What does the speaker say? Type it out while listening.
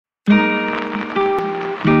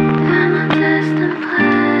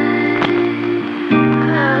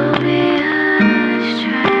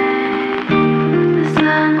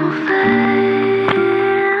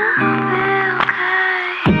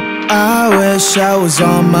wish I was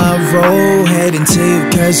on my road, heading to you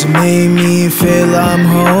cause you made me feel I'm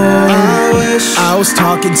home. I wish I was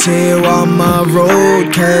talking to you on my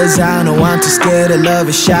road, cause I know I'm too scared to love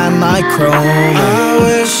it shine like chrome.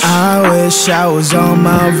 I wish I was on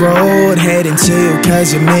my road, heading to you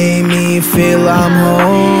cause you made me feel I'm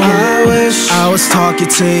home. I wish I was talking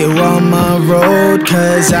to you on my road,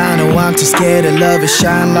 cause I know I'm too scared to love it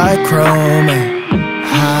shine like chrome.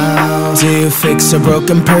 How do you fix a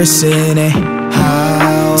broken person, eh?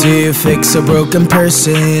 How do you fix a broken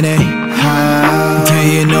person, eh? How do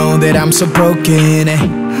you know that I'm so broken, eh?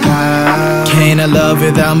 How can I love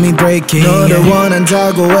without me breaking? 너를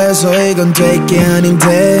원한다고 해서 이건 될 게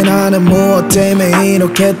아닌데 나는 무엇 때문에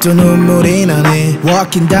이렇게 또 눈물이 나네.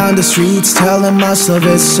 Walking down the streets telling myself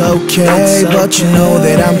it's okay, but you know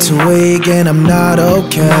that I'm too weak and I'm not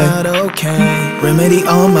okay. Remedy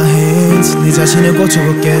on my hands, 네 자신을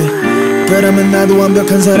고쳐볼게. 그러면 나도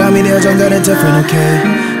완벽한 사람이 되어 정갈은 different,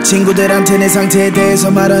 okay. 친구들한테 내 상태에 대해서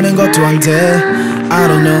말하는 것도 안 돼. I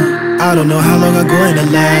don't know how long I'm going to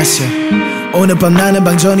last, yeah. 오늘 밤 나는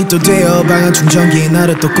방전이 또 되어 방한 충전기에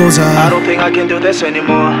나를 또 꽂아. I don't think I can do this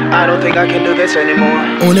anymore. I don't think I can do this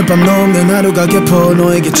anymore. 오늘 밤 너 없는 하루가 깊어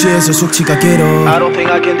너에게 취해서 숙취가 길어. I don't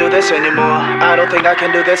think I can do this anymore. I don't think I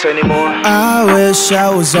can do this anymore. I wish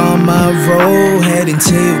I was on my road, heading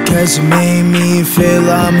to you cause you made me feel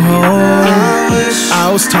I'm home. I wish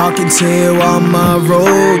I was talking to you on my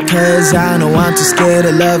road, cause I know I'm too scared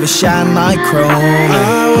to love it shine like chrome.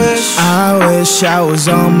 I wish I was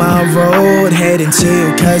on my road, heading to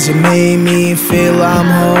you cause you made me feel I'm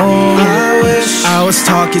home. I wish I was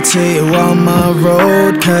talking to you on my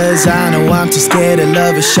road, cause I know I'm too scared to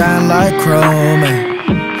love it shine like chrome.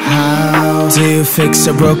 How do you fix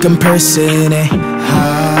a broken person, eh?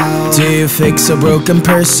 How do you fix a broken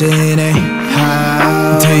person, eh?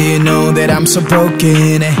 How do you know that I'm so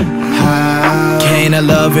broken, eh? How can I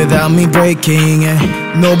love without me breaking, eh?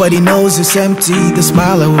 Nobody knows it's empty, the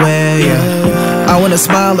smile away, yeah. I wanna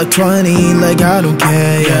smile like 20, like I don't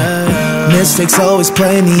care, yeah. Mistakes always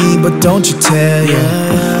plenty, but don't you tell,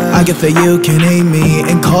 yeah. I get that you can hate me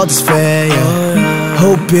and call this fair, yeah.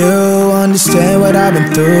 Hope you understand what I've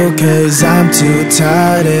been through, cause I'm too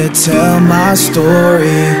tired to tell my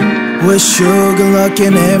story. Wish you good luck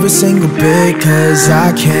in every single bit, cause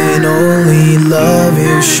I can only love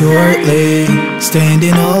you shortly.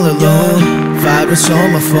 Standing all alone, vibrates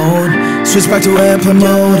on my phone. Switch back to airplane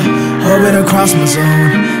mode, orbit across my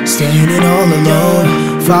zone. Standing all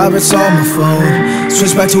alone, vibrates on my phone.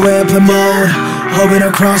 Switch back to airplane mode, orbit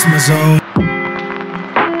across my zone.